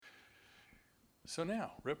So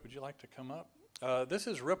now, Rip, would you like to come up? This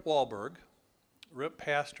is Rip Wahlberg. Rip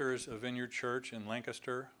pastors a vineyard church in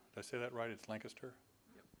Lancaster. Did I say that right? It's Lancaster?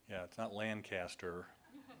 Yep. Yeah, it's not Lancaster.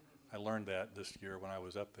 I learned that this year when I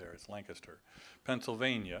was up there. It's Lancaster,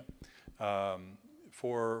 Pennsylvania.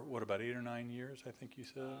 For what, about 8 or 9 years, I think you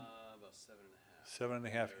said? About 7.5.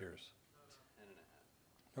 7.5 years.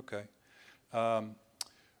 10.5. Okay.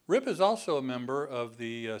 Rip is also a member of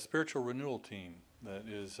the spiritual renewal team that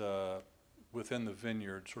is within the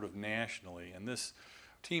vineyard sort of nationally. And this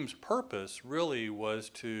team's purpose really was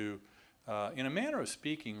to, in a manner of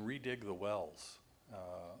speaking, redig the wells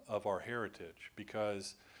of our heritage,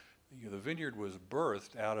 because the vineyard was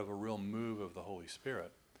birthed out of a real move of the Holy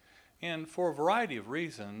Spirit. And for a variety of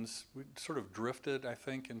reasons, we sort of drifted, I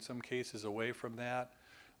think, in some cases away from that.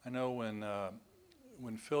 I know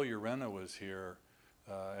when Phil Urena was here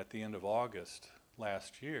at the end of August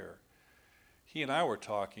last year, he and I were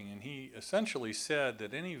talking, and he essentially said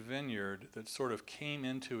that any vineyard that sort of came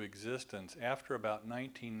into existence after about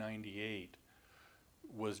 1998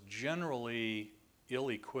 was generally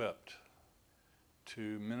ill-equipped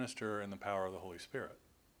to minister in the power of the Holy Spirit.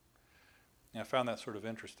 And I found that sort of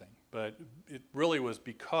interesting. But it really was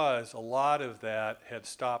because a lot of that had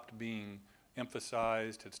stopped being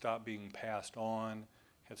emphasized, had stopped being passed on,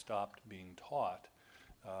 had stopped being taught.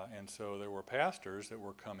 And so there were pastors that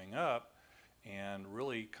were coming up and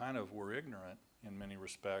really kind of were ignorant in many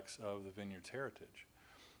respects of the vineyard's heritage.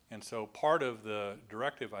 And so part of the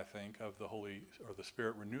directive, I think, of the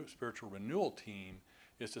spiritual renewal team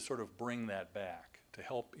is to sort of bring that back, to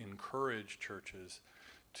help encourage churches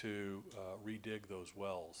to redig those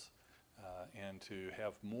wells and to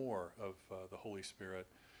have more of the Holy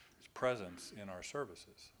Spirit's presence in our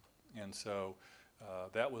services. And so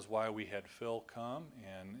that was why we had Phil come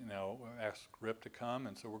and asked Rip to come.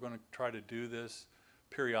 And so we're going to try to do this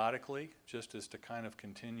periodically, just as to kind of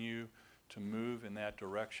continue to move in that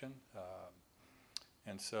direction.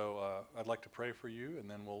 And so I'd like to pray for you, and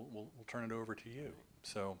then we'll turn it over to you.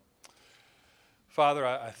 So, Father,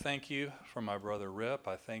 I thank you for my brother Rip.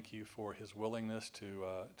 I thank you for his willingness to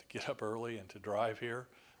get up early and to drive here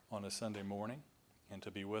on a Sunday morning and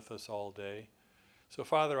to be with us all day. So,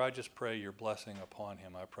 Father, I just pray your blessing upon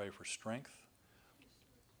him. I pray for strength.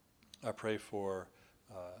 I pray for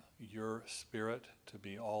your Spirit to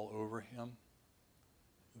be all over him,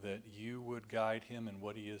 that you would guide him in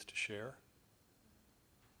what he is to share.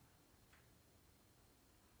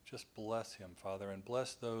 Just bless him, Father, and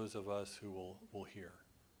bless those of us who will hear.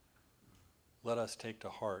 Let us take to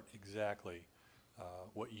heart exactly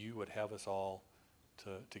what you would have us all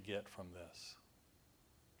to get from this.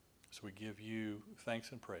 So we give you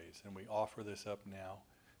thanks and praise, and we offer this up now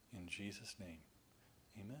in Jesus' name.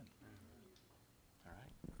 Amen. All right.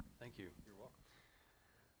 Thank you. You're welcome.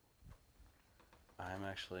 I'm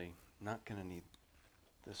actually not going to need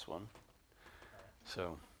this one.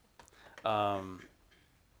 So,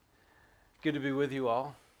 good to be with you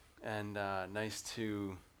all, and nice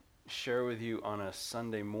to share with you on a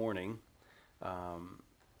Sunday morning. A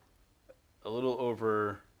little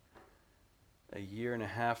over a year and a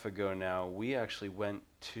half ago now, we actually went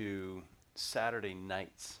to Saturday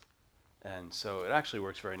nights. And so it actually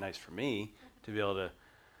works very nice for me to be able to,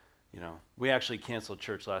 we actually canceled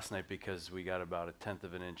church last night because we got about 1/10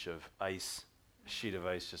 of an inch of ice, a sheet of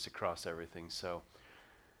ice just across everything. So,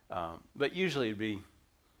 but usually it'd be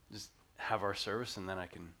just have our service and then I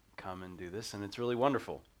can come and do this, and it's really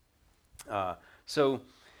wonderful. So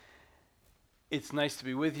it's nice to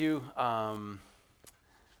be with you.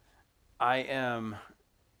 I am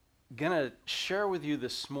going to share with you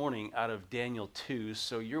this morning out of Daniel 2,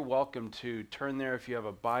 so you're welcome to turn there if you have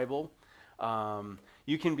a Bible.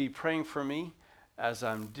 You can be praying for me as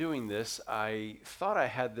I'm doing this. I thought I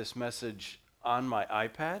had this message on my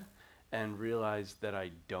iPad and realized that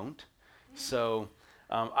I don't. So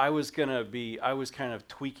I was kind of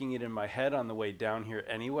tweaking it in my head on the way down here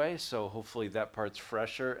anyway, so hopefully that part's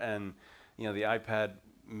fresher, and the iPad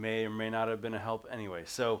may or may not have been a help anyway.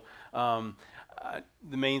 So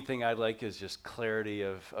the main thing I'd like is just clarity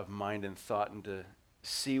of mind and thought, and to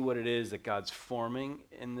see what it is that God's forming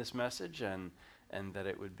in this message, and that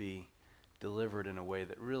it would be delivered in a way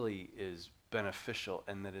that really is beneficial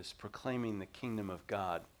and that is proclaiming the kingdom of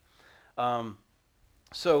God.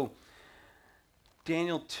 So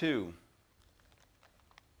Daniel 2.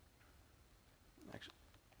 Actually,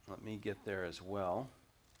 let me get there as well.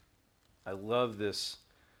 I love this,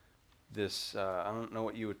 I don't know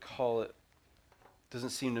what you would call it.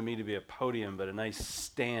 Doesn't seem to me to be a podium, but a nice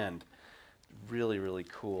stand. Really, really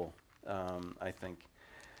cool, I think.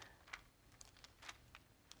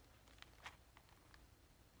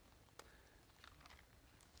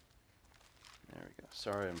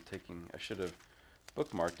 Sorry, I should have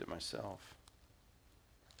bookmarked it myself.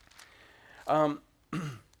 Well,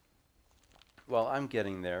 I'm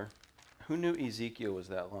getting there. Who knew Ezekiel was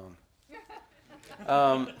that long?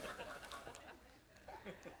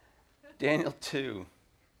 Daniel 2.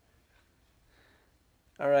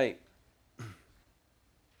 All right.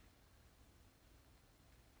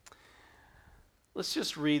 Let's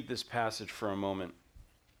just read this passage for a moment.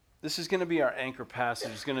 This is going to be our anchor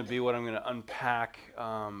passage. It's going to be what I'm going to unpack,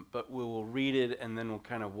 but we will read it and then we'll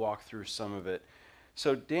kind of walk through some of it.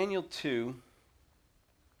 So Daniel 2,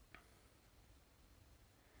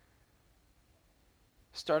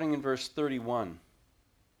 starting in verse 31,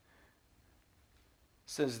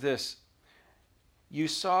 says this, "You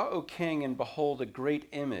saw, O king, and behold, a great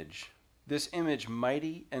image. This image,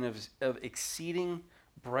 mighty and of exceeding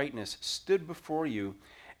brightness, stood before you,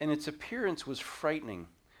 and its appearance was frightening.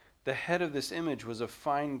 The head of this image was of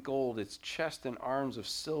fine gold, its chest and arms of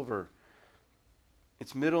silver,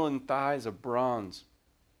 its middle and thighs of bronze,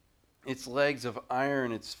 its legs of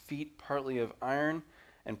iron, its feet partly of iron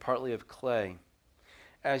and partly of clay.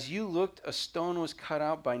 As you looked, a stone was cut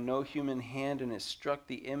out by no human hand, and it struck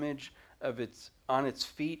the image on its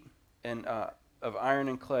feet and of iron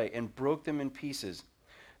and clay, and broke them in pieces.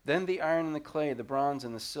 Then the iron and the clay, the bronze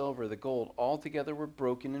and the silver, the gold, all together were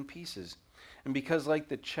broken in pieces, and became like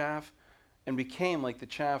the chaff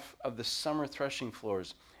of the summer threshing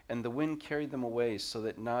floors, and the wind carried them away, so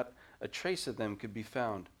that not a trace of them could be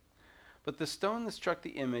found. But the stone that struck the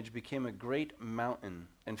image became a great mountain,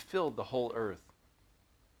 and filled the whole earth.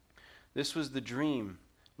 This was the dream.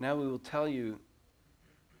 Now we will tell the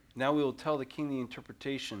king the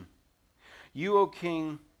interpretation. You, O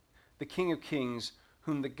king, the King of kings,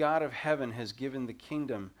 whom the God of heaven has given the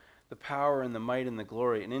kingdom, the power and the might and the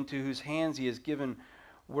glory, and into whose hands he has given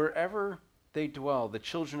wherever they dwell, the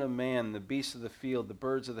children of man, the beasts of the field, the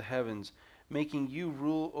birds of the heavens, making you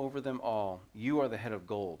rule over them all. You are the head of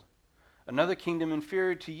gold. Another kingdom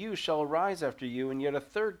inferior to you shall arise after you, and yet a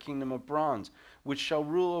third kingdom of bronze, which shall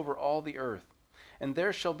rule over all the earth. And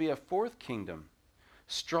there shall be a fourth kingdom,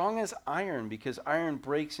 strong as iron, because iron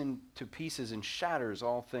breaks into pieces and shatters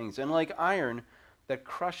all things. And like iron that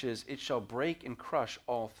crushes, it shall break and crush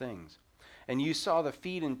all things. And you saw the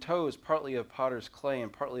feet and toes, partly of potter's clay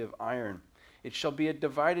and partly of iron. It shall be a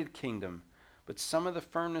divided kingdom, but some of the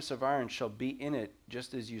firmness of iron shall be in it,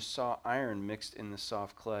 just as you saw iron mixed in the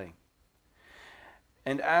soft clay.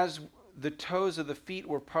 And as the toes of the feet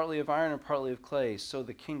were partly of iron and partly of clay, so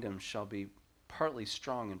the kingdom shall be partly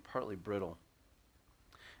strong and partly brittle.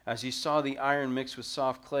 As you saw the iron mixed with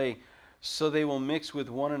soft clay, so they will mix with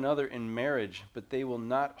one another in marriage, but they will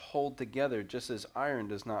not hold together, just as iron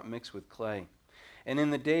does not mix with clay. And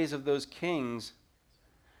in the days of those kings,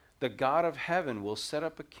 the God of heaven will set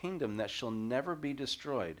up a kingdom that shall never be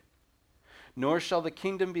destroyed, nor shall the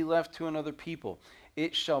kingdom be left to another people.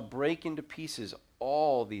 It shall break into pieces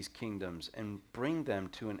all these kingdoms and bring them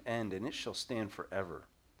to an end, and it shall stand forever.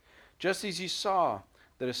 Just as you saw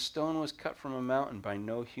that a stone was cut from a mountain by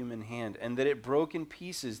no human hand, and that it broke in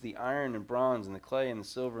pieces the iron and bronze and the clay and the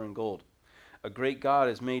silver and gold. A great God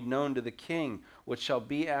has made known to the king what shall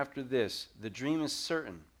be after this. The dream is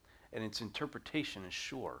certain, and its interpretation is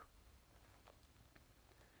sure."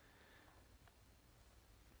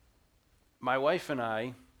 My wife and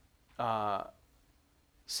I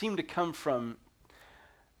seem to come from,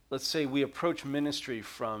 let's say we approach ministry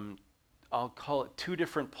from, I'll call it, two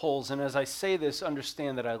different poles. And as I say this,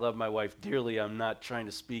 understand that I love my wife dearly. I'm not trying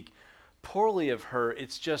to speak poorly of her.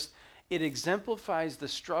 It's just, it exemplifies the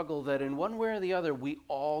struggle that in one way or the other we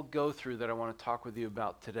all go through that I want to talk with you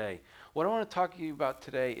about today. What I want to talk to you about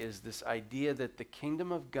today is this idea that the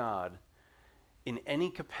kingdom of God, in any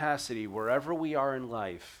capacity, wherever we are in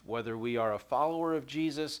life, whether we are a follower of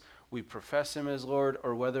Jesus, we profess him as Lord,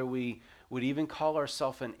 or whether we would even call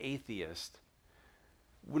ourselves an atheist,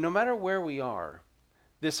 no matter where we are,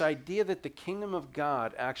 this idea that the kingdom of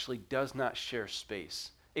God actually does not share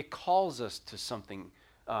space. It calls us to something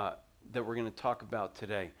that we're going to talk about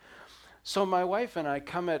today. So my wife and I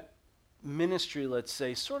come at ministry, let's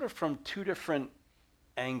say, sort of from two different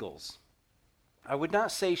angles. I would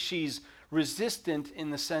not say she's resistant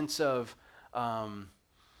in the sense of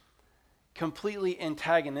completely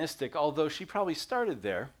antagonistic, although she probably started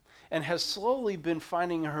there, and has slowly been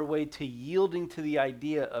finding her way to yielding to the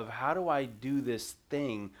idea of how do I do this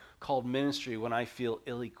thing called ministry when I feel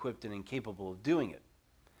ill-equipped and incapable of doing it.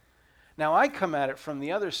 Now I come at it from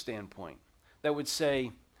the other standpoint that would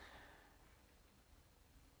say,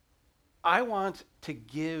 I want to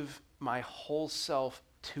give my whole self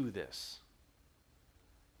to this.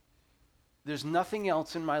 There's nothing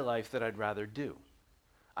else in my life that I'd rather do.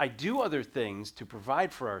 I do other things to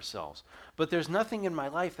provide for ourselves, but there's nothing in my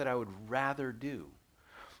life that I would rather do.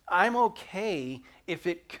 I'm okay if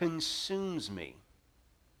it consumes me.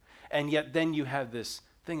 And yet then you have this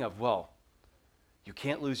thing of, well, you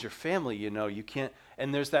can't lose your family, you can't,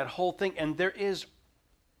 and there's that whole thing, and there is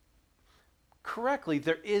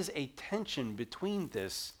a tension between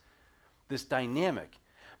this dynamic.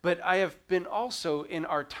 But I have been also in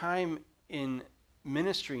our time in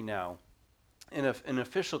ministry now, in an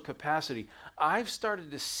official capacity, I've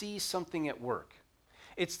started to see something at work.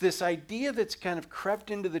 It's this idea that's kind of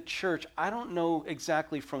crept into the church. I don't know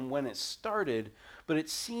exactly from when it started, but it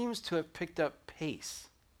seems to have picked up pace.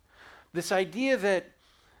 This idea that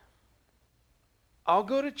I'll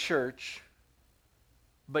go to church,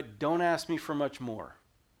 but don't ask me for much more.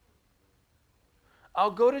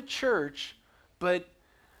 I'll go to church, but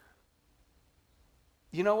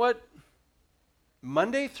you know what?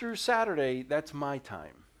 Monday through Saturday, that's my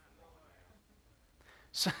time.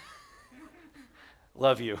 So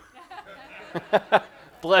love you.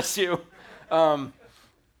 Bless you.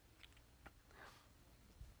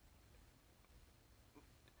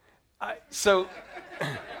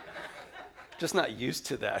 Just not used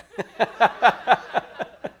to that.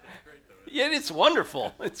 Yeah, it's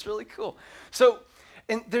wonderful. It's really cool. So,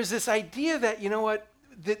 and there's this idea that, you know what,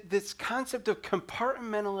 this concept of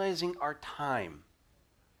compartmentalizing our time.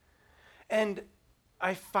 And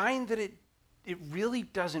I find that it really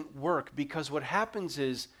doesn't work, because what happens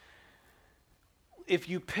is, if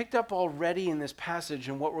you picked up already in this passage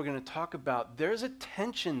and what we're going to talk about, there's a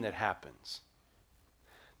tension that happens.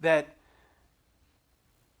 That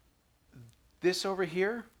this over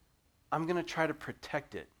here, I'm going to try to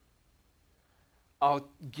protect it. I'll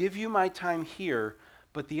give you my time here,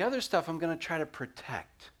 but the other stuff I'm going to try to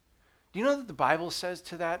protect. Do you know that the Bible says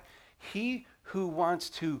to that? He who wants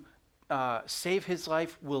to save his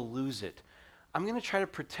life will lose it. I'm going to try to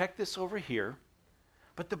protect this over here,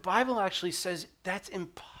 but the Bible actually says that's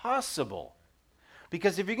impossible.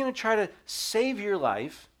 Because if you're going to try to save your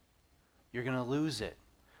life, you're going to lose it.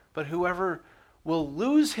 But whoever will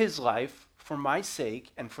lose his life for my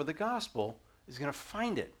sake and for the gospel is going to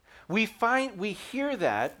find it. We hear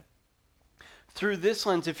that through this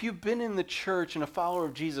lens. If you've been in the church and a follower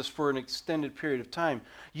of Jesus for an extended period of time,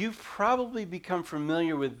 you've probably become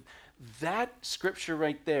familiar with that scripture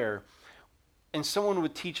right there, and someone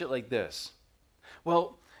would teach it like this.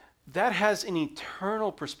 Well, that has an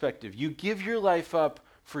eternal perspective. You give your life up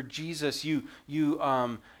for Jesus. You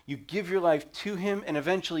give your life to him, and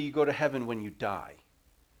eventually you go to heaven when you die.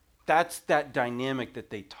 That's that dynamic that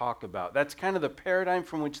they talk about. That's kind of the paradigm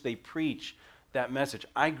from which they preach that message.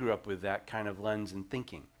 I grew up with that kind of lens and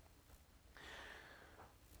thinking.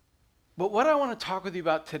 But what I want to talk with you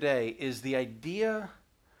about today is the idea,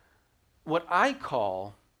 what I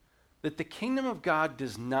call, that the kingdom of God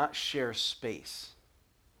does not share space.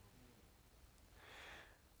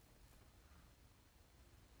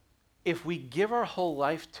 If we give our whole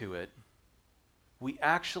life to it, we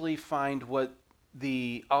actually find what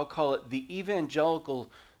I'll call it the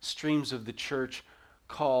evangelical streams of the church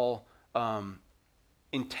call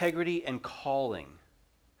integrity and calling.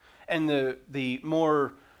 And the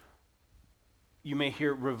more, you may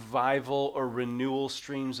hear, revival or renewal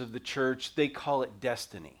streams of the church, they call it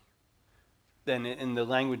destiny. Then in the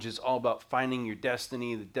language is all about finding your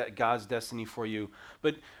destiny, God's destiny for you.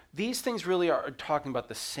 But these things really are talking about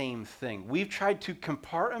the same thing. We've tried to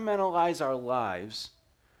compartmentalize our lives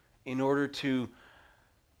in order to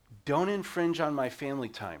don't infringe on my family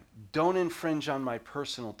time. Don't infringe on my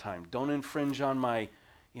personal time. Don't infringe on my,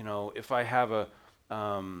 if I have a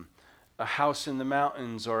house in the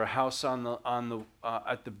mountains or a house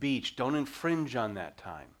at the beach, don't infringe on that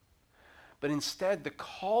time. But instead, the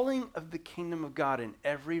calling of the kingdom of God in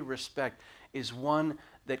every respect is one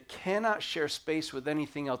that cannot share space with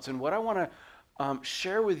anything else. And what I want to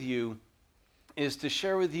share with you is to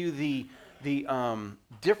share with you the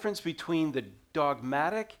difference between the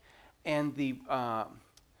dogmatic and the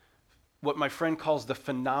what my friend calls the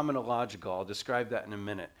phenomenological. I'll describe that in a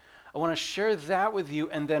minute. I want to share that with you,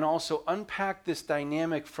 and then also unpack this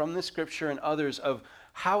dynamic from the scripture and others of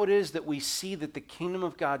how it is that we see that the kingdom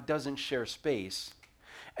of God doesn't share space,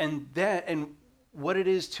 and what it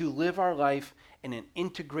is to live our life in an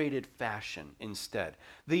integrated fashion instead.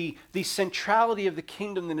 The centrality of the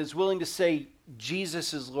kingdom that is willing to say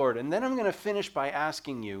Jesus is Lord. And then I'm going to finish by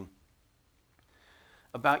asking you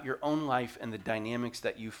about your own life and the dynamics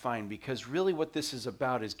that you find, because really what this is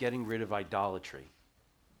about is getting rid of idolatry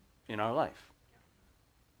in our life.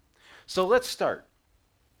 So let's start.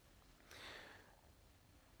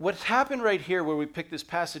 What's happened right here where we pick this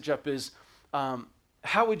passage up is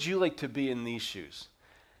how would you like to be in these shoes?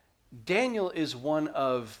 Daniel is one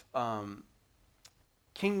of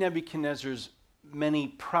King Nebuchadnezzar's many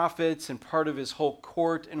prophets and part of his whole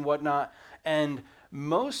court and whatnot. And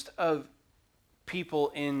most of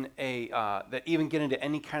people in that even get into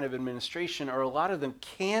any kind of administration, or a lot of them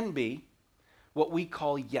can be what we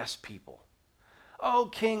call yes people. Oh,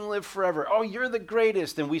 king, live forever. Oh, you're the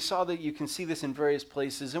greatest. And we saw that you can see this in various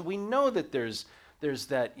places. And we know that there's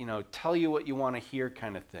that, tell you what you want to hear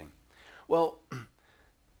kind of thing. Well,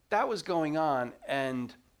 that was going on,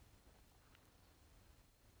 and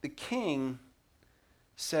the king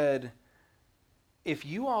said, if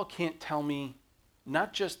you all can't tell me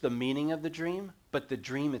not just the meaning of the dream, but the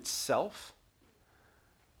dream itself,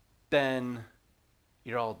 then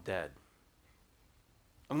you're all dead.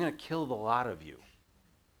 I'm going to kill the lot of you.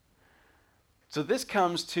 So this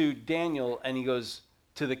comes to Daniel, and he goes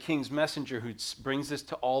to the king's messenger who brings this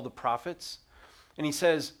to all the prophets, and he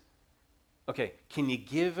says, okay, can you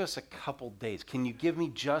give us a couple days? Can you give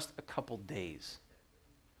me just a couple days?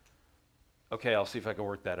 Okay, I'll see if I can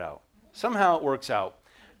work that out. Somehow it works out.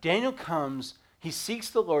 Daniel comes, he seeks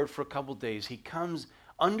the Lord for a couple days. He comes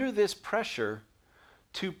under this pressure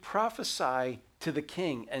to prophesy to the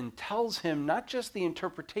king and tells him not just the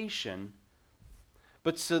interpretation,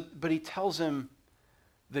 but he tells him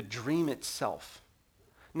the dream itself.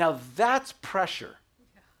 Now that's pressure.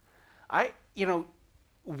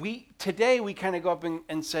 Today we kind of go up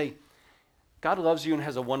and say, God loves you and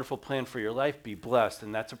has a wonderful plan for your life, be blessed,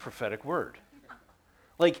 and that's a prophetic word.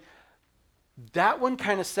 Like, that one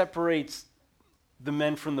kind of separates the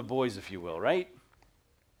men from the boys, if you will, right?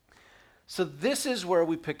 So this is where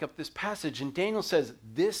we pick up this passage, and Daniel says,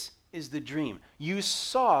 this is the dream. You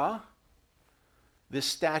saw this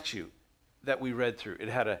statue that we read through. It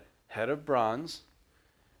had a head of bronze,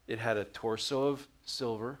 it had a torso of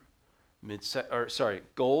silver,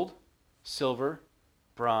 gold, silver,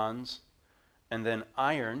 bronze, and then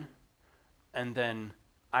iron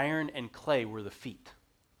and clay were the feet,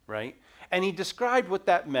 right? And he described what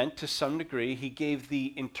that meant to some degree. He gave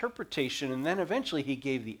the interpretation, and then eventually he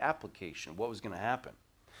gave the application, what was going to happen.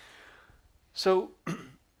 So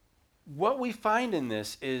what we find in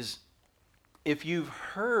this is, if you've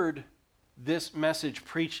heard this message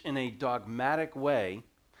preached in a dogmatic way,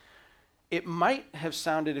 it might have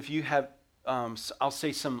sounded, if you have, I'll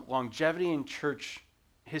say, some longevity in church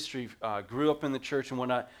history, grew up in the church and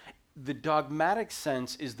whatnot, the dogmatic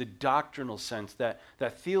sense is the doctrinal sense, that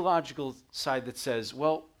theological side that says,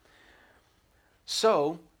 well,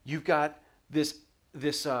 so you've got this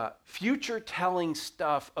future telling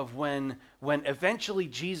stuff of when eventually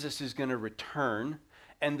Jesus is going to return,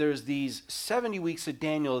 and there's these 70 weeks of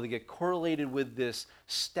Daniel that get correlated with this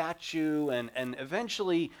statue, and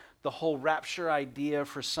eventually the whole rapture idea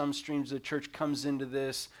for some streams of the church comes into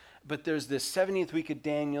this. But there's this 70th week of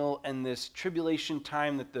Daniel and this tribulation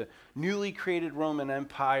time that the newly created Roman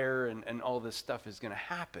Empire and all this stuff is going to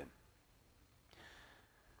happen.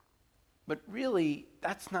 But really,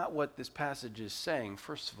 that's not what this passage is saying,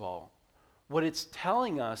 first of all. What it's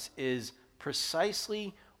telling us is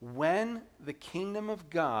precisely when the kingdom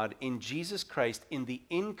of God in Jesus Christ, in the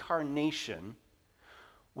incarnation,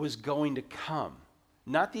 was going to come.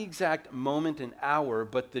 Not the exact moment and hour,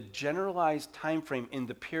 but the generalized time frame in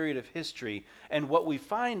the period of history. And what we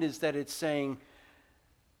find is that it's saying,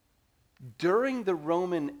 during the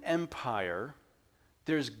Roman Empire,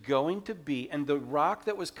 there's going to be, and the rock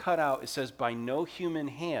that was cut out, it says, by no human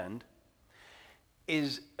hand,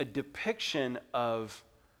 is a depiction of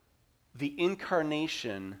the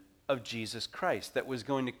incarnation of Jesus Christ that was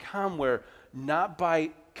going to come, where not by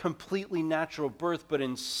completely natural birth, but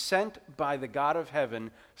sent by the God of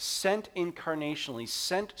heaven, sent incarnationally,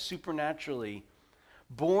 sent supernaturally,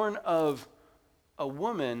 born of a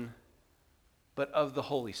woman, but of the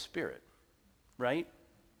Holy Spirit, right?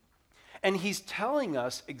 And he's telling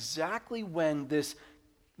us exactly when this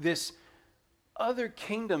other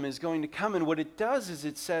kingdom is going to come. And what it does is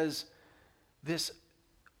it says this,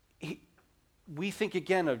 we think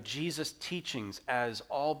again of Jesus' teachings as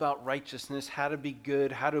all about righteousness, how to be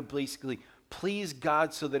good, how to basically please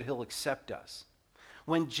God so that he'll accept us.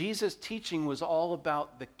 When Jesus' teaching was all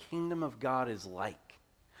about the kingdom of God is like.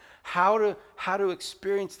 How to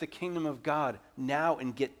experience the kingdom of God now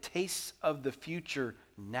and get tastes of the future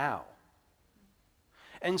now.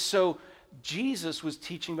 And so Jesus was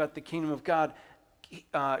teaching about the kingdom of God.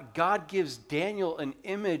 God gives Daniel an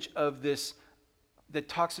image of this that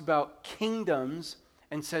talks about kingdoms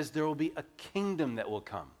and says there will be a kingdom that will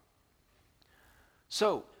come.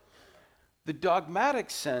 So, the dogmatic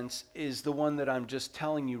sense is the one that I'm just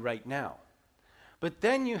telling you right now. But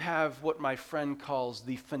then you have what my friend calls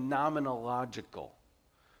the phenomenological.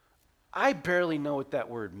 I barely know what that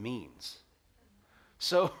word means.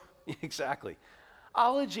 So, exactly.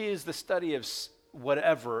 Ology is the study of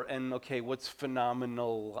whatever, and okay, what's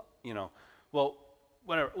phenomenal, Well,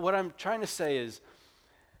 whatever. What I'm trying to say is,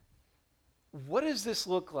 what does this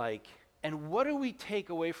look like, and what do we take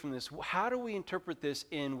away from this? How do we interpret this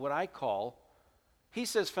in what I call, he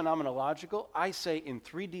says phenomenological, I say in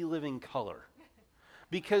 3D living color.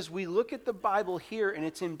 Because we look at the Bible here, and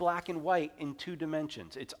it's in black and white in 2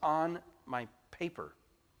 dimensions. It's on my paper.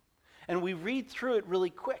 And we read through it really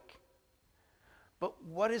quick. But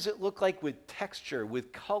what does it look like with texture,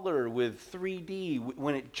 with color, with 3D,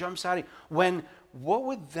 when it jumps out? What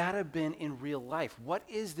would that have been in real life? What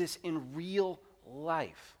is this in real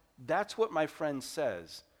life? That's what my friend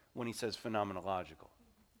says when he says phenomenological.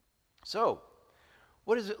 So,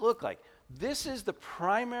 what does it look like? This is the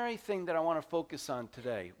primary thing that I want to focus on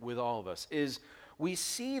today with all of us, is we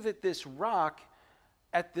see that this rock,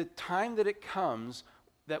 at the time that it comes,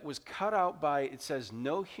 that was cut out by, it says,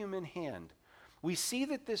 no human hand. We see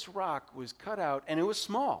that this rock was cut out, and it was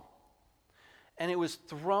small. And it was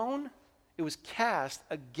thrown, it was cast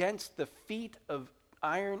against the feet of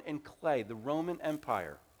iron and clay, the Roman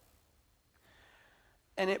Empire.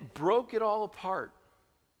 And it broke it all apart.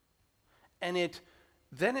 And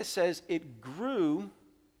then it says it grew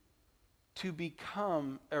to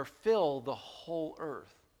become or fill the whole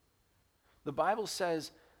earth. The Bible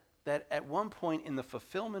says that at one point in the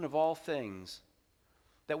fulfillment of all things,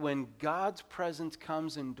 that when God's presence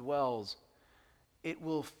comes and dwells, it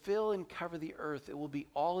will fill and cover the earth. It will be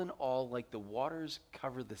all in all like the waters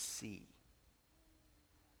cover the sea.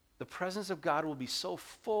 The presence of God will be so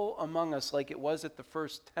full among us, like it was at the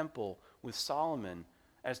first temple with Solomon,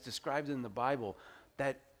 as described in the Bible,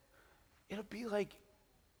 that it'll be like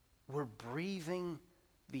we're breathing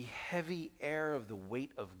the heavy air of the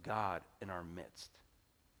weight of God in our midst.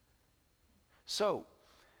 So,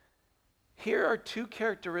 here are 2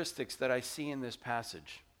 characteristics that I see in this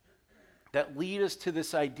passage that lead us to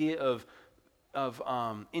this idea of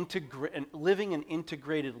living an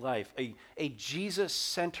integrated life, a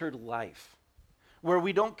Jesus-centered life, where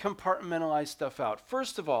we don't compartmentalize stuff out.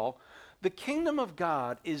 First of all, the kingdom of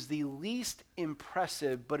God is the least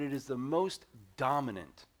impressive, but it is the most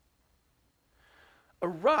dominant. A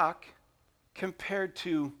rock compared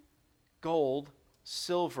to gold,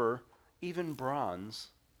 silver, even bronze,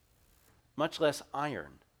 much less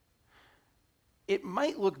iron. It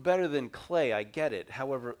might look better than clay, I get it.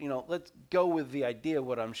 However, let's go with the idea of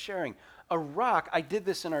what I'm sharing. A rock, I did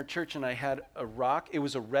this in our church, and I had a rock. It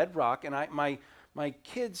was a red rock, and my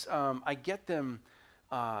kids, I get them,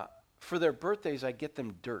 for their birthdays, I get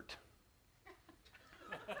them dirt.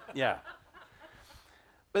 Yeah.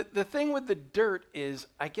 But the thing with the dirt is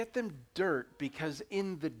I get them dirt because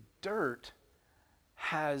in the dirt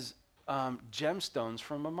has gemstones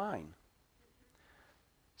from a mine.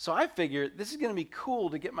 So I figured this is going to be cool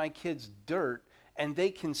to get my kids dirt, and they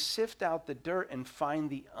can sift out the dirt and find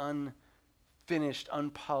the unfinished,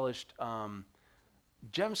 unpolished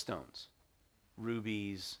gemstones.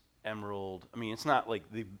 Rubies, emerald. I mean, it's not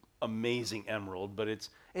like the amazing emerald, but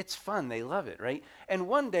it's fun. They love it, right? And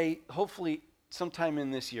one day, hopefully sometime in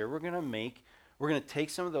this year, we're going to take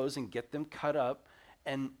some of those and get them cut up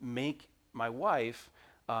and make my wife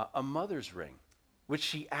a mother's ring, which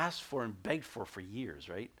she asked for and begged for years,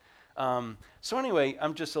 right? So anyway,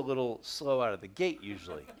 I'm just a little slow out of the gate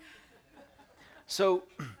usually. So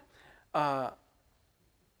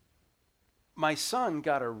my son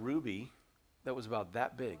got a ruby that was about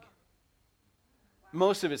that big.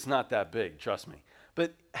 Most of it's not that big, trust me.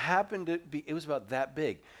 But happened to be, it was about that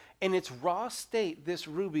big. In its raw state, this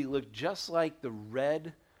ruby looked just like the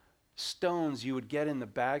red stones you would get in the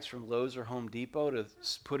bags from Lowe's or Home Depot to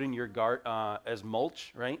put in your garden as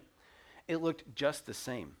mulch, right? It looked just the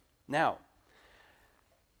same. Now,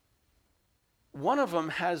 one of them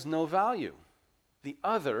has no value. The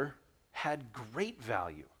other had great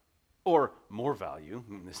value, or more value.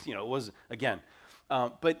 It was, again,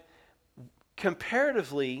 but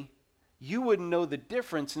comparatively, you wouldn't know the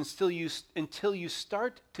difference until you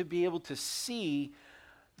start to be able to see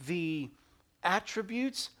the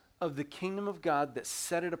attributes of the kingdom of God that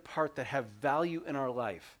set it apart, that have value in our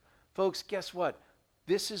life. Folks, guess what?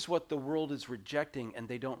 This is what the world is rejecting, and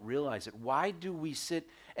they don't realize it. Why do we sit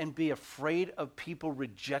and be afraid of people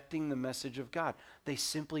rejecting the message of God? They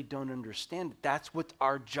simply don't understand it. That's what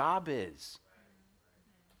our job is.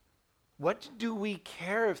 What do we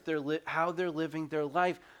care if how they're living their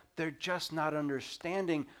life? They're just not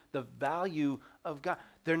understanding the value of God.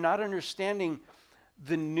 They're not understanding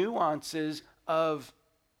the nuances of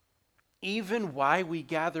even why we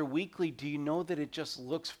gather weekly, do you know that it just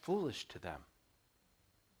looks foolish to them?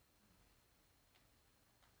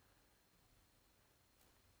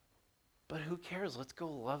 But who cares? Let's go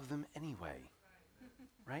love them anyway,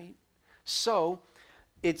 right? So,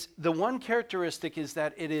 it's the one characteristic is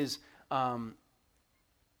that it is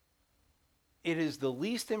the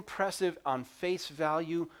least impressive on face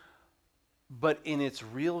value, but in its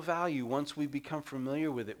real value, once we become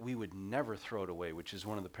familiar with it, we would never throw it away, which is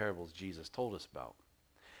one of the parables Jesus told us about.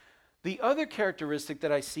 The other characteristic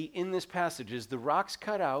that I see in this passage is the rocks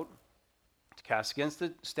cut out, cast against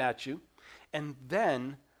the statue, and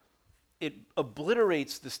then it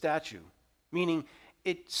obliterates the statue, meaning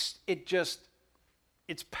it's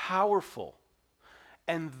powerful.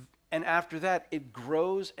 And after that, it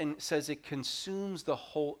grows and says it consumes the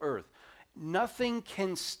whole earth. Nothing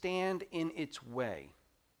can stand in its way.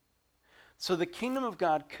 So the kingdom of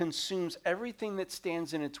God consumes everything that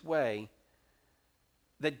stands in its way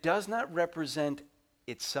that does not represent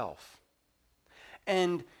itself.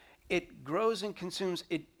 And it grows and consumes.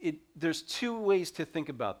 There's two ways to think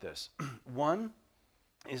about this. One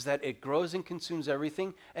is that it grows and consumes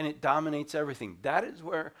everything, and it dominates everything. That is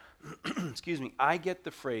where, excuse me, I get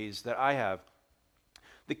the phrase that I have,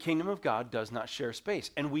 the kingdom of God does not share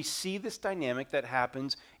space. And we see this dynamic that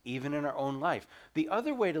happens even in our own life. The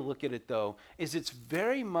other way to look at it, though, is it's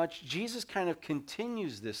very much, Jesus kind of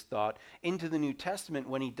continues this thought into the New Testament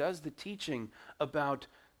when he does the teaching about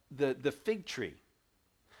the fig tree.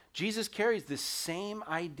 Jesus carries this same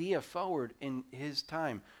idea forward in his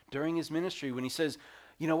time during his ministry when he says,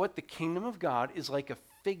 you know what, the kingdom of God is like a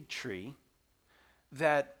fig tree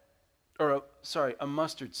a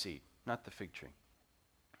mustard seed, not the fig tree.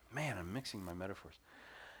 Man, I'm mixing my metaphors.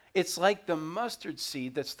 It's like the mustard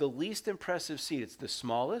seed that's the least impressive seed. It's the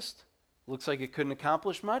smallest, looks like it couldn't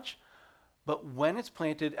accomplish much, but when it's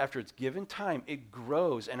planted, after it's given time, it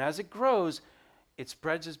grows. And as it grows, it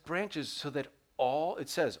spreads its branches so that all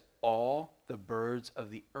the birds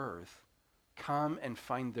of the earth come and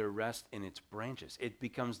find their rest in its branches. It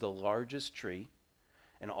becomes the largest tree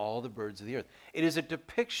and all the birds of the earth. It is a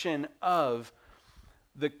depiction of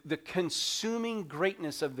the consuming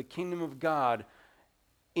greatness of the kingdom of God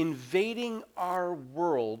invading our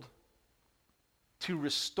world to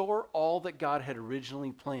restore all that God had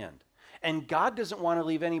originally planned. And God doesn't want to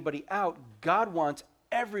leave anybody out. God wants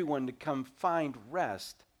everyone to come find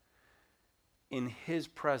rest in his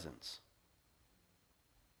presence.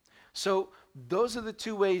 So those are the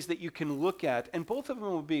two ways that you can look at, and both of them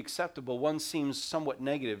will be acceptable. One seems somewhat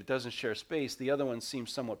negative, it doesn't share space. The other one seems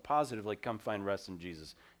somewhat positive, like come find rest in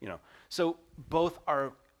Jesus. So both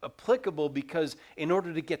are applicable because in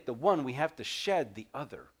order to get the one, we have to shed the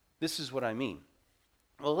other. This is what I mean.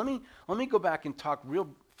 Well, let me go back and talk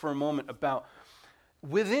for a moment about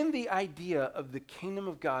within the idea of the kingdom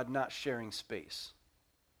of God not sharing space.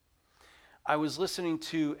 I was listening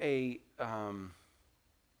to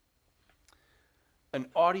an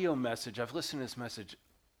audio message. I've listened to this message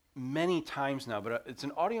many times now, but it's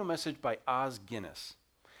an audio message by Os Guinness.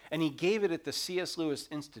 And he gave it at the C.S. Lewis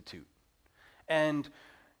Institute. And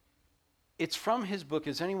it's from his book.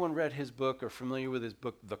 Has anyone read his book or familiar with his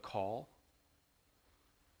book, The Call?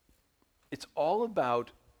 It's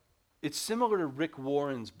similar to Rick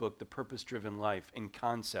Warren's book, The Purpose-Driven Life, in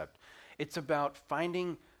concept. It's about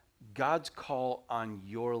finding God's call on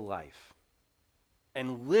your life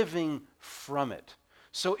and living from it.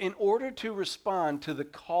 So in order to respond to the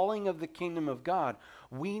calling of the kingdom of God,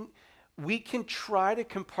 we can try to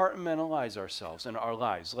compartmentalize ourselves in our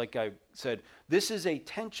lives. Like I said, this is a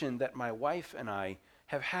tension that my wife and I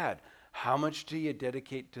have had. How much do you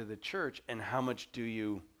dedicate to the church and how much do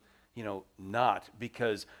you not?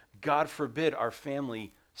 Because God forbid our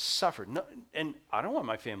family suffered. No, and I don't want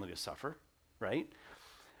my family to suffer, right?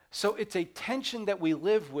 So it's a tension that we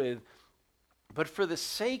live with, but for the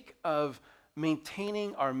sake of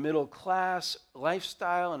maintaining our middle class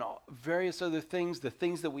lifestyle and various other things, the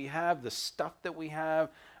things that we have, the stuff that we have,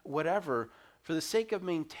 whatever, for the sake of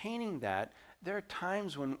maintaining that, there are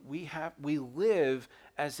times when we live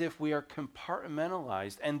as if we are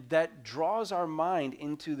compartmentalized, and that draws our mind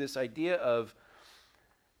into this idea of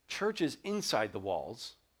churches inside the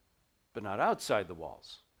walls, but not outside the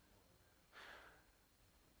walls.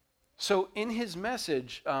 So in his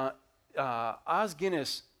message, Os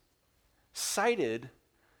Guinness cited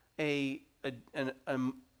an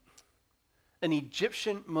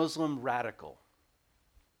Egyptian Muslim radical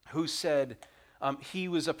who said he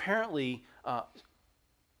was apparently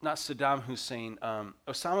not Saddam Hussein,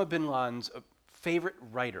 Osama bin Laden's favorite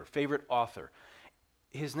writer, favorite author.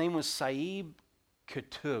 His name was Saib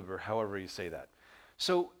Ketub, or however you say that.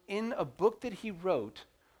 So in a book that he wrote,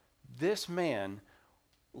 this man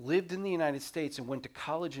lived in the United States and went to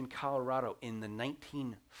college in Colorado in the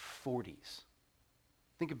 1940s.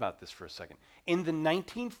 Think about this for a second. In the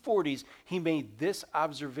 1940s, he made this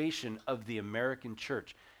observation of the American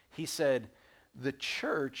church. He said, the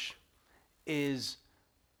church is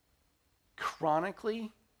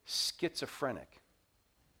chronically schizophrenic.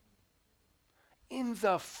 In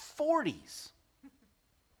the 40s.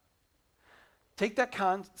 Take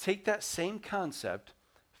that same concept,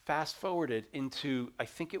 fast forward it into, I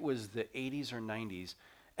think it was the 80s or 90s,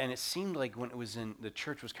 and it seemed like when it was the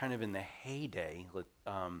church was kind of in the heyday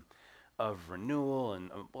of renewal and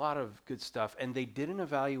a lot of good stuff, and they did an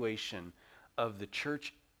evaluation of the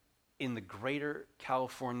church in the greater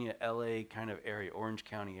California, LA kind of area, Orange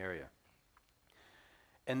County area.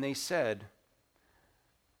 And they said,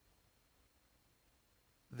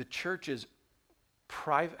 the church is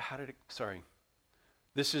private,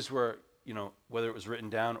 this is where, whether it was written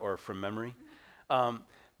down or from memory.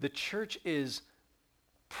 The church is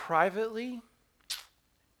privately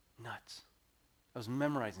nuts. I was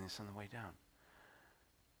memorizing this on the way down.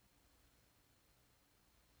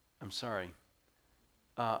 I'm sorry.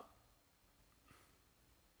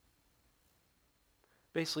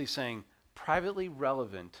 Basically saying privately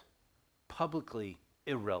relevant, publicly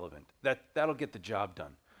irrelevant. That'll get the job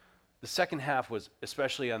done. The second half was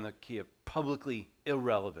especially on the key of publicly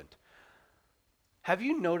irrelevant. Have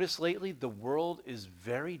you noticed lately the world is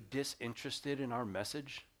very disinterested in our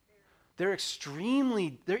message? They're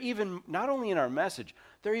even, not only in our message,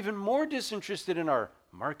 they're even more disinterested in our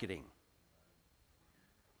marketing.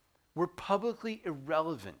 We're publicly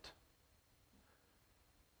irrelevant.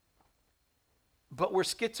 But we're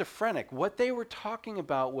schizophrenic. What they were talking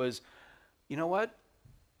about was, you know what?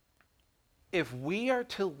 If we are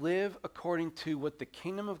to live according to what the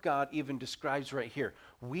kingdom of God even describes right here,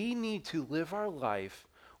 we need to live our life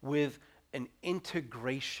with an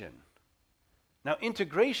integration. Now,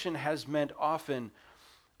 integration has meant often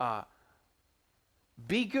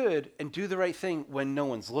be good and do the right thing when no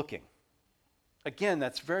one's looking. Again,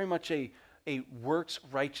 that's very much a works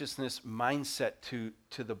righteousness mindset to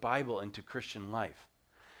the Bible and to Christian life.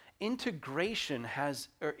 Integration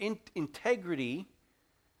integrity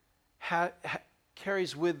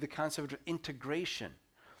carries with the concept of integration.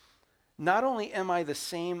 Not only am I the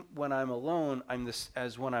same when I'm alone,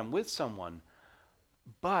 as when I'm with someone,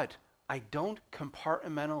 but I don't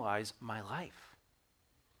compartmentalize my life.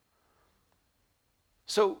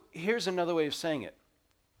 So here's another way of saying it.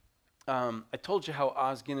 I told you how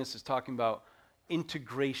Os Guinness is talking about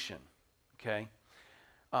integration, okay?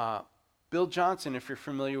 Bill Johnson, if you're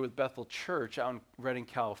familiar with Bethel Church out in Redding,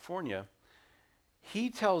 California, he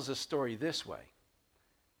tells a story this way.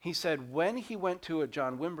 He said when he went to a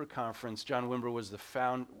John Wimber conference, John Wimber was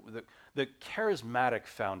the charismatic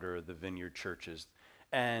founder of the Vineyard churches,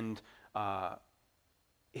 and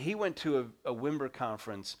he went to a Wimber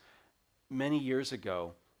conference many years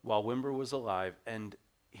ago while Wimber was alive, and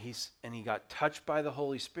he got touched by the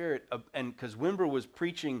Holy Spirit, and because Wimber was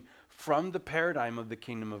preaching from the paradigm of the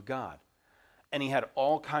kingdom of God. And he had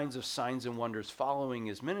all kinds of signs and wonders following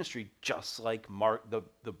his ministry, just like Mark,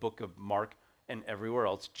 the book of Mark and everywhere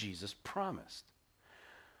else Jesus promised.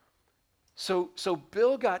 So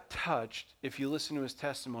Bill got touched, if you listen to his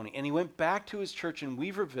testimony, and he went back to his church in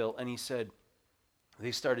Weaverville, and he said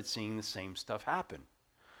they started seeing the same stuff happen.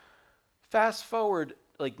 Fast forward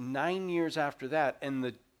like 9 years after that,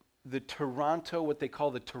 and the Toronto, what they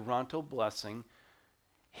call the Toronto blessing,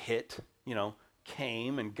 hit,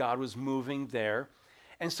 came, and God was moving there.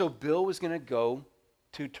 And so Bill was going to go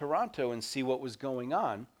to Toronto and see what was going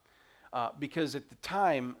on, because at the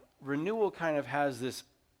time, renewal kind of has this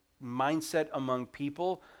mindset among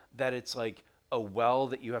people that it's like a well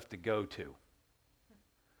that you have to go to.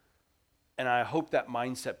 And I hope that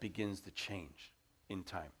mindset begins to change in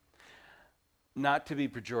time. Not to be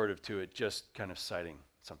pejorative to it, just kind of citing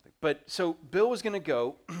something. But so Bill was going to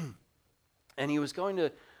go, and he was going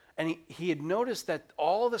to, and he had noticed that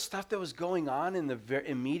all the stuff that was going on in the very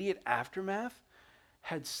immediate aftermath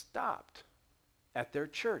had stopped at their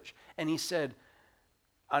church. And he said,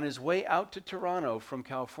 on his way out to Toronto from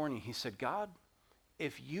California, he said, God,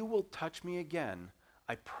 if you will touch me again,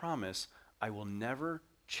 I promise I will never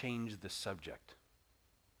change the subject.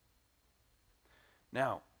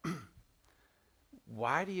 Now,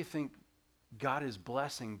 why do you think God is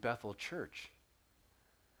blessing Bethel Church?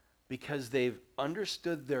 Because they've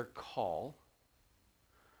understood their call.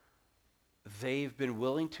 They've been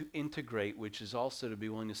willing to integrate, which is also to be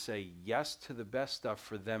willing to say yes to the best stuff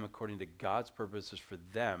for them according to God's purposes for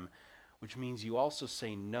them, which means you also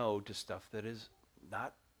say no to stuff that is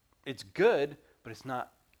not, it's good, but it's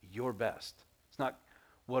not your best. It's not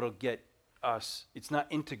what'll get us, it's not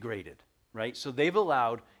integrated, right? So they've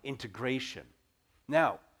allowed integration.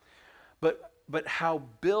 Now, but how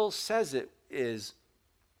Bill says it is,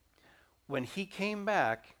 when he came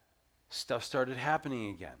back, stuff started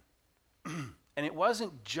happening again. And it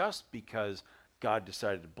wasn't just because God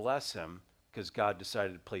decided to bless him, because God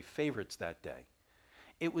decided to play favorites that day.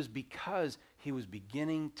 It was because he was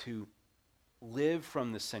beginning to live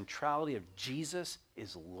from the centrality of Jesus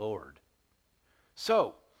is Lord.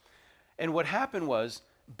 So, and what happened was,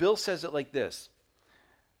 Bill says it like this.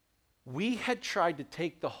 We had tried to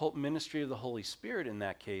take the whole ministry of the Holy Spirit in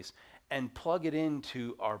that case and plug it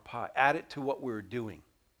into our pie, add it to what we were doing.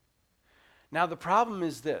 Now the problem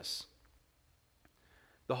is this.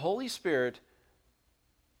 The Holy Spirit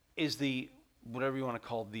is the, whatever you want to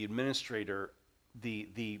call it, the administrator,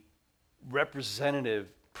 the representative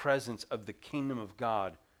presence of the kingdom of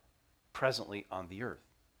God presently on the earth.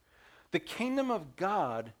 The kingdom of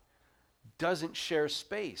God doesn't share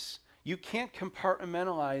space. You can't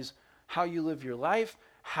compartmentalize how you live your life,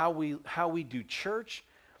 how we do church,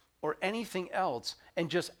 or anything else, and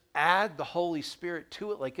just add the Holy Spirit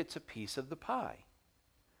to it like it's a piece of the pie.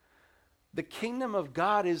 The kingdom of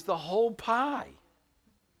God is the whole pie.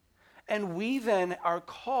 And we then are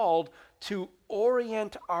called to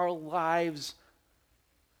orient our lives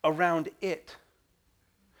around it.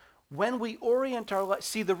 When we orient our life,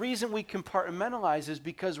 see, the reason we compartmentalize is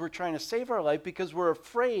because we're trying to save our life, because we're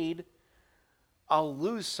afraid I'll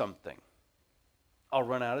lose something. I'll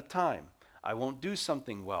run out of time. I won't do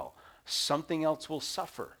something well. Something else will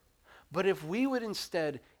suffer. But if we would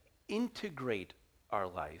instead integrate our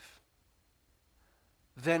life,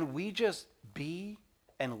 then we just be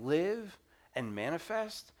and live and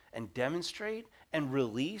manifest and demonstrate and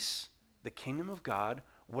release the kingdom of God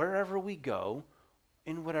wherever we go,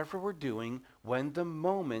 in whatever we're doing, when the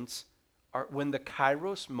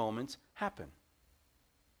Kairos moments happen.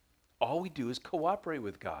 All we do is cooperate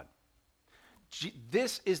with God.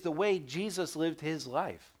 This is the way Jesus lived his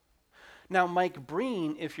life. Now, Mike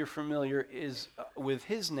Breen, if you're familiar with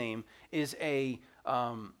his name, is a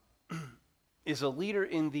leader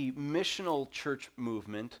in the missional church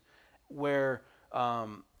movement, where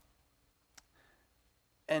and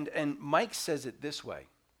Mike says it this way.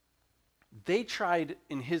 They tried,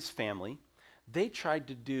 in his family, they tried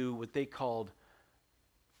to do what they called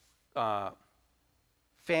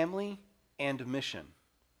family and mission.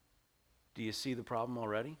 Do you see the problem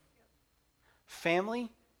already? Yep. Family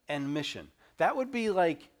and mission. That would be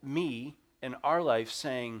like me in our life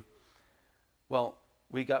saying, well,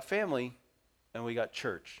 we got family and we got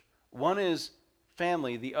church. One is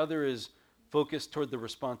family, the other is focused toward the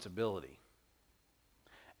responsibility.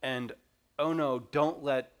 And, oh no, don't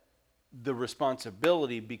let the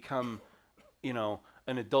responsibility become,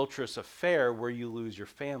 an adulterous affair where you lose your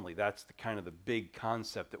family. That's the kind of the big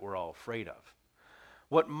concept that we're all afraid of.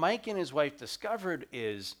 What Mike and his wife discovered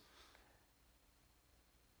is,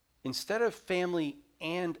 instead of family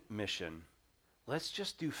and mission, let's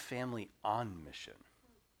just do family on mission.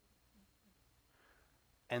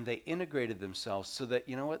 And they integrated themselves so that,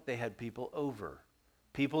 they had people over.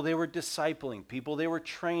 People they were discipling, people they were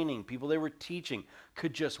training, people they were teaching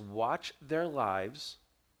could just watch their lives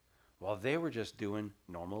while they were just doing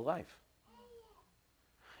normal life.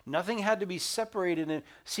 Nothing had to be separated.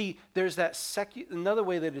 See, there's that another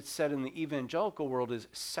way that it's said in the evangelical world is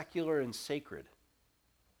secular and sacred.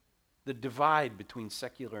 The divide between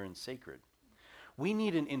secular and sacred. We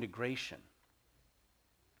need an integration.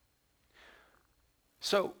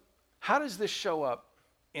 So, how does this show up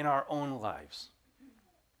in our own lives?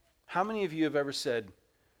 How many of you have ever said,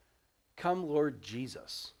 "Come, Lord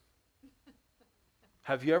Jesus"?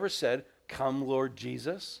 Have you ever said, "Come, Lord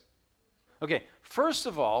Jesus"? Okay, first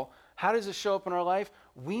of all, how does it show up in our life?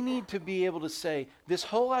 We need to be able to say this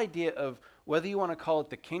whole idea of whether you want to call it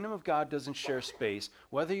the kingdom of God doesn't share space,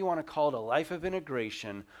 whether you want to call it a life of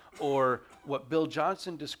integration, or what Bill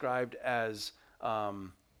Johnson described as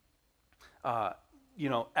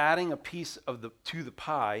adding a piece to the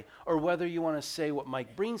pie, or whether you want to say what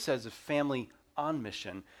Mike Breen says of family on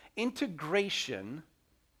mission. Integration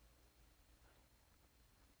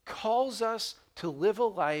calls us to live a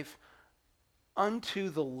life unto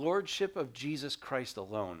the lordship of Jesus Christ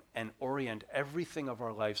alone and orient everything of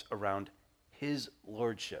our lives around his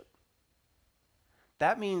lordship.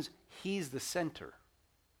 That means he's the center.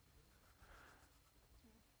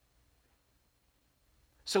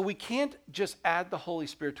 So we can't just add the Holy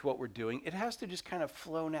Spirit to what we're doing. It has to just kind of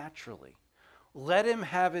flow naturally. Let him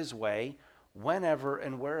have his way. whenever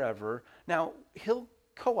and wherever. Now, he'll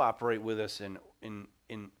cooperate with us in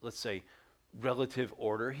let's say, relative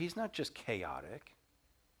order. He's not just chaotic.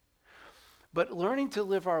 But learning to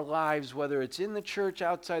live our lives, whether it's in the church,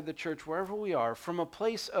 outside the church, wherever we are, from a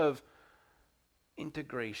place of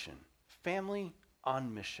integration, family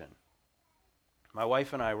on mission. My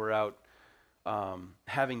wife and I were out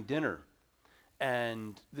having dinner,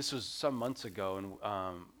 and this was some months ago,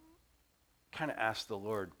 and kind of asked the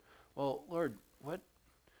Lord, well, Lord, what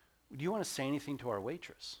do you want to say anything to our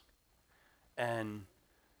waitress? And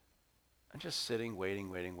I'm just sitting,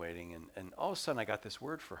 waiting, and all of a sudden I got this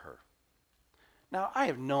word for her. Now, I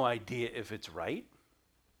have no idea if it's right.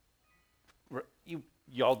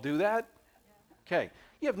 Y'all do that? Okay.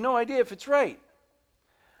 You have no idea if it's right.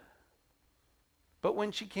 But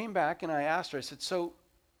when she came back and I asked her, I said, so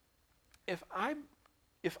if I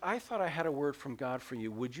thought I had a word from God for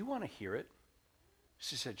you, would you want to hear it?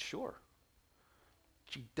 She said, sure.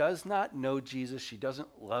 She does not know Jesus. She doesn't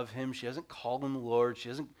love him. She doesn't call him Lord. She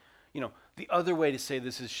doesn't, the other way to say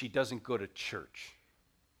this is she doesn't go to church.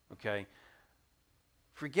 Okay?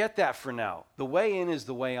 Forget that for now. The way in is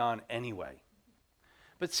the way on anyway.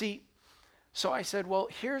 But see, so I said, well,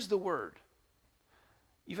 here's the word.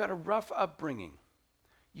 You've had a rough upbringing.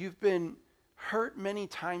 You've been hurt many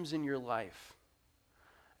times in your life.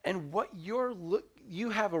 And you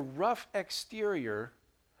have a rough exterior,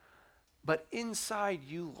 but inside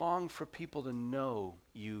you long for people to know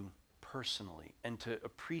you personally and to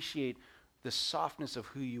appreciate the softness of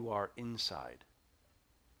who you are inside.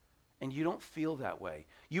 And you don't feel that way.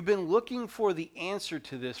 You've been looking for the answer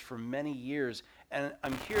to this for many years, and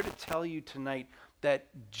I'm here to tell you tonight that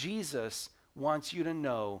Jesus wants you to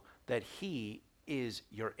know that he is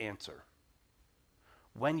your answer.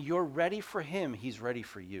 When you're ready for him, he's ready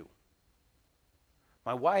for you.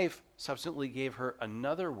 My wife subsequently gave her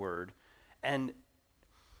another word, and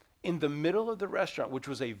in the middle of the restaurant, which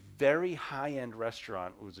was a very high-end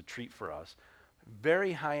restaurant, it was a treat for us,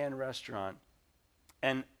 very high-end restaurant,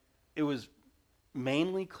 and it was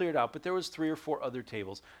mainly cleared out, but there was 3 or 4 other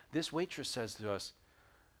tables. This waitress says to us,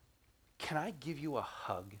 "Can I give you a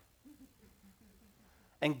hug?"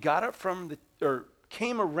 And got up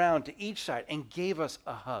came around to each side and gave us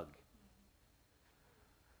a hug.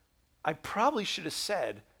 I probably should have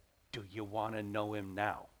said, "Do you want to know him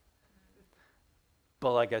now?"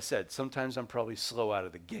 But like I said, sometimes I'm probably slow out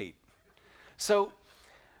of the gate. So,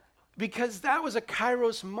 because that was a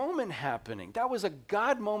Kairos moment happening. That was a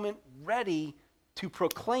God moment ready to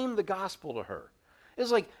proclaim the gospel to her. It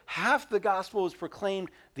was like half the gospel was proclaimed,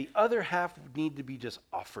 the other half would need to be just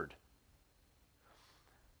offered.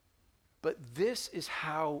 But this is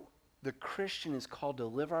how the Christian is called to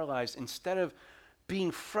live our lives. Instead of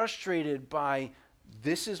being frustrated by,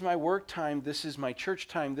 this is my work time, this is my church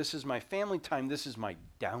time, this is my family time, this is my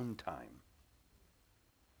downtime.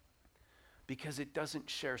 Because it doesn't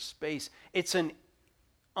share space. It's an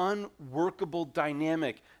unworkable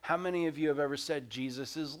dynamic. How many of you have ever said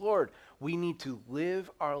Jesus is Lord? We need to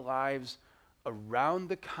live our lives around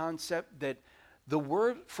the concept that the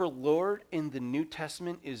word for Lord in the New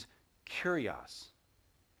Testament is kurios.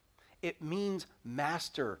 It means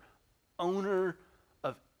master, owner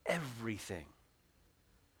of everything.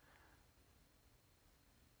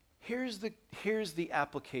 Here's the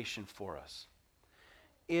application for us.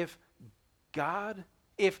 If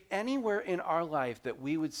anywhere in our life that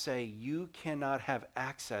we would say you cannot have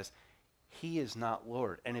access, he is not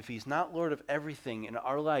Lord. And if he's not Lord of everything in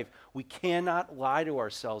our life, we cannot lie to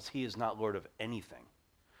ourselves he is not Lord of anything.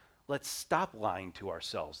 Let's stop lying to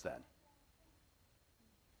ourselves then.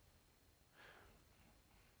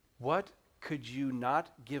 What could you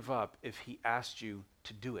not give up if he asked you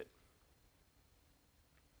to do it?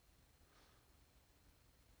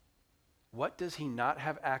 What does he not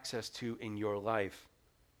have access to in your life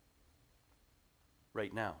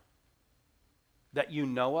right now? That you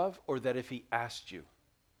know of, or that if he asked you?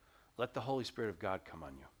 Let the Holy Spirit of God come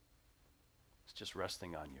on you. It's just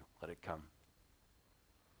resting on you. Let it come.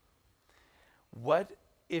 What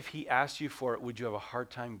if he asked you for it, would you have a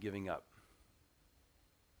hard time giving up?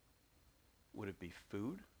 Would it be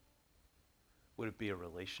food? Would it be a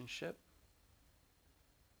relationship?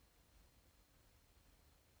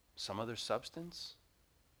 Some other substance?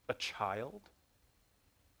 A child?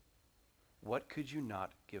 What could you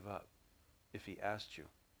not give up if he asked you?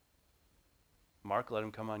 Mark, let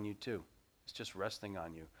him come on you too. It's just resting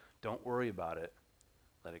on you. Don't worry about it.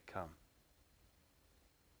 Let it come.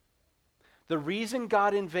 The reason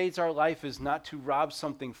God invades our life is not to rob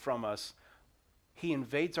something from us. He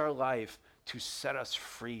invades our life to set us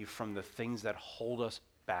free from the things that hold us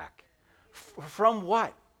back. From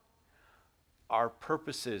what? our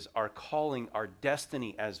purposes, our calling, our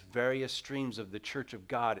destiny as various streams of the church of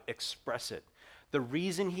God express it. The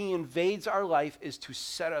reason he invades our life is to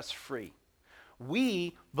set us free.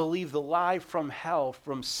 We believe the lie from hell,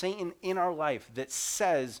 from Satan in our life that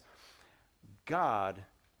says God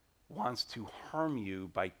wants to harm you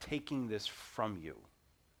by taking this from you.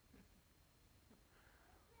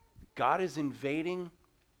 God is invading.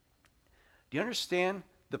 Do you understand?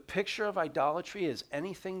 The picture of idolatry is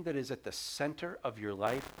anything that is at the center of your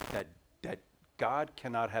life that God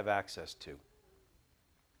cannot have access to.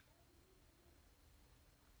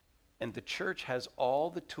 And the church has all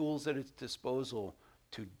the tools at its disposal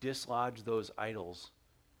to dislodge those idols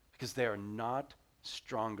because they are not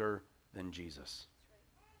stronger than Jesus.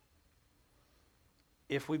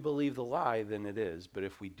 If we believe the lie, then it is. But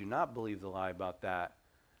if we do not believe the lie about that,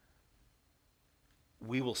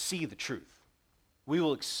 we will see the truth. We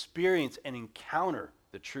will experience and encounter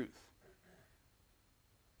the truth.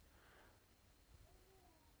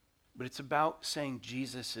 But it's about saying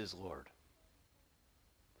Jesus is Lord.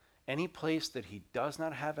 Any place that he does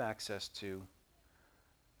not have access to,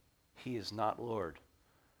 he is not Lord.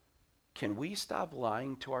 Can we stop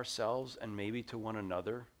lying to ourselves and maybe to one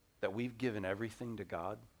another that we've given everything to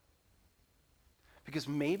God? Because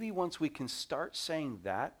maybe once we can start saying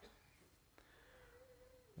that,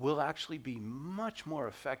 we'll actually be much more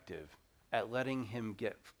effective at letting him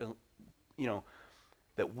get,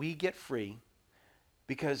 that we get free.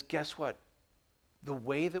 Because guess what? The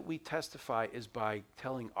way that we testify is by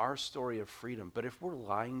telling our story of freedom. But if we're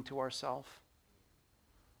lying to ourselves,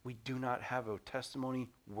 we do not have a testimony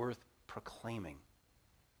worth proclaiming.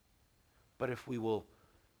 But if we will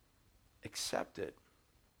accept it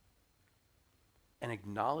and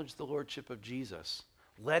acknowledge the lordship of Jesus,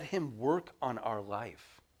 let him work on our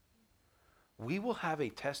life, we will have a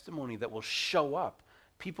testimony that will show up.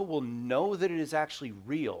 People will know that it is actually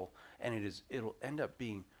real, and it'll end up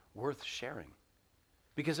being worth sharing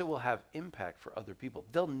because it will have impact for other people.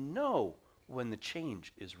 They'll know when the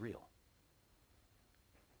change is real.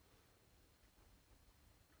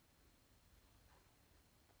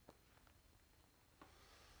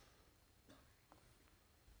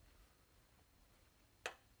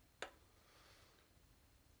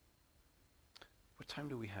 What time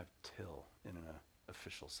do we have till in an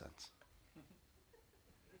official sense?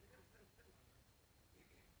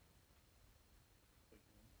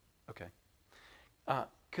 Okay.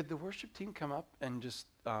 Could the worship team come up and just,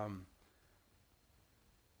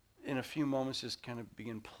 in a few moments, just kind of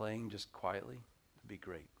begin playing just quietly? That'd be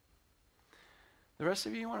great. The rest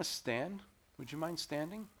of you want to stand? Would you mind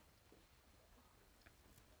standing?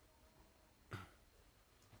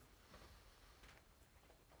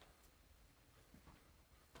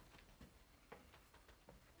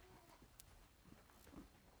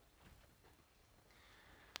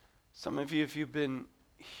 Some of you, if you've been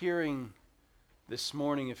hearing this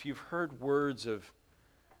morning, if you've heard words of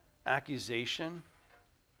accusation,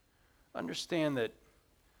 understand that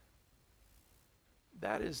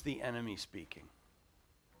that is the enemy speaking.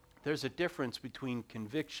 There's a difference between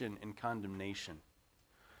conviction and condemnation.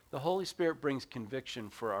 The Holy Spirit brings conviction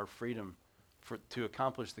for our freedom, to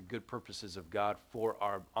accomplish the good purposes of God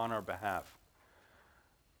on our behalf.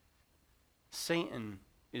 Satan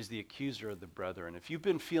is the accuser of the brethren. If you've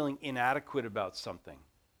been feeling inadequate about something,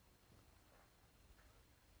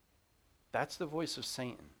 that's the voice of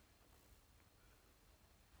Satan.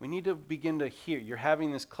 We need to begin to hear. You're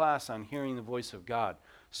having this class on hearing the voice of God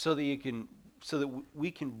so that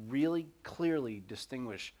we can really clearly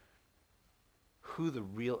distinguish who the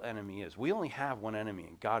real enemy is. We only have one enemy,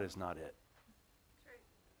 and God is not it.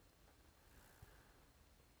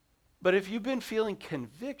 But if you've been feeling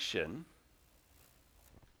conviction,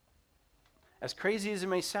 as crazy as it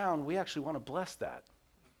may sound, we actually want to bless that.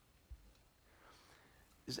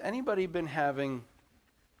 Has anybody been having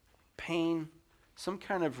pain, some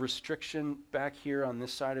kind of restriction back here on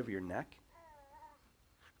this side of your neck?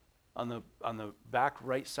 On the back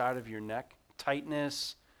right side of your neck?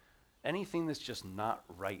 Tightness? Anything that's just not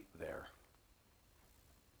right there?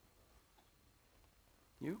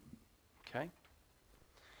 You? Okay.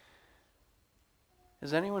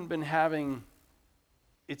 Has anyone been having,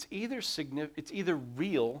 it's either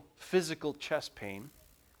real physical chest pain,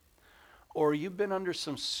 or you've been under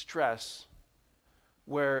some stress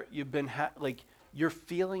where you've been you're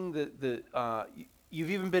feeling you've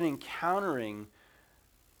even been encountering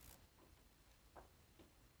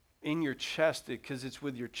in your chest, because it's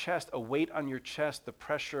with your chest, a weight on your chest, the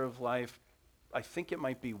pressure of life. I think it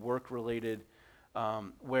might be work related,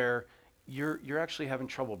 where you're actually having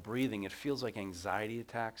trouble breathing. It feels like anxiety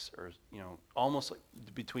attacks, or almost like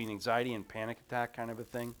between anxiety and panic attack kind of a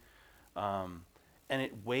thing, and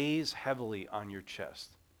it weighs heavily on your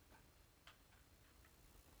chest.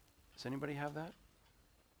 Does anybody have that?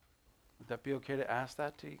 Would that be okay to ask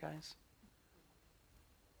that to you guys?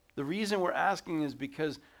 The reason we're asking is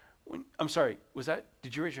because I'm sorry,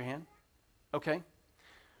 did you raise your hand? Okay.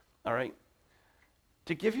 All right.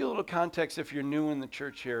 To give you a little context, if you're new in the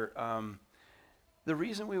church here, the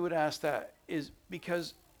reason we would ask that is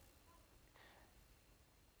because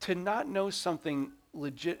to not know something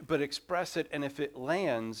legit but express it, and if it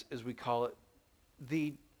lands, as we call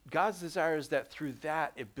it, God's desire is that through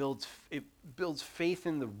that it builds faith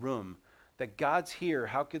in the room that God's here.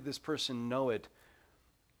 How could this person know it?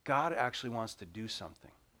 God actually wants to do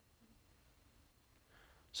something.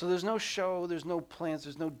 So there's no show, there's no plans,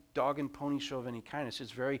 there's no dog and pony show of any kind. It's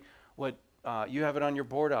just very what you have it on your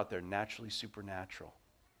board out there, naturally supernatural.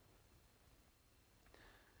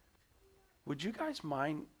 Would you guys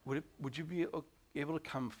mind? Would you be able to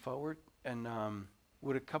come forward? And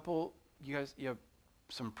would a couple you have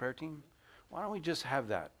some prayer team? Why don't we just have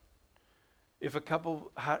that? If a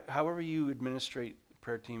couple, however you administrate the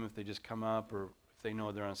prayer team, if they just come up or if they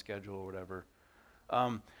know they're on schedule or whatever.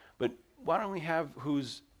 But why don't we have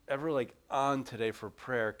who's ever like on today for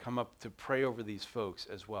prayer come up to pray over these folks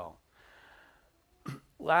as well.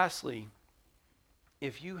 Lastly,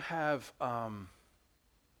 if you have,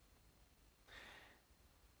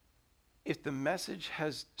 if the message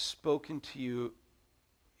has spoken to you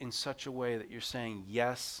in such a way that you're saying,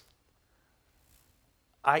 yes,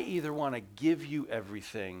 I either want to give you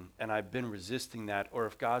everything and I've been resisting that, or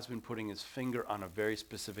if God's been putting his finger on a very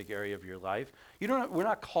specific area of your life, we're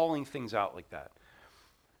not calling things out like that.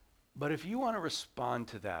 But if you want to respond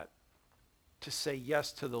to that, to say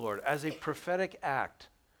yes to the Lord as a prophetic act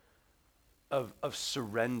of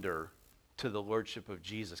surrender to the Lordship of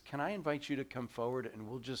Jesus, can I invite you to come forward and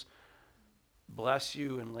we'll just bless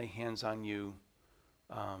you and lay hands on you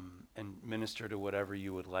and minister to whatever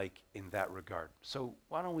you would like in that regard. So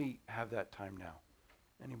why don't we have that time now?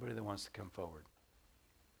 Anybody that wants to come forward?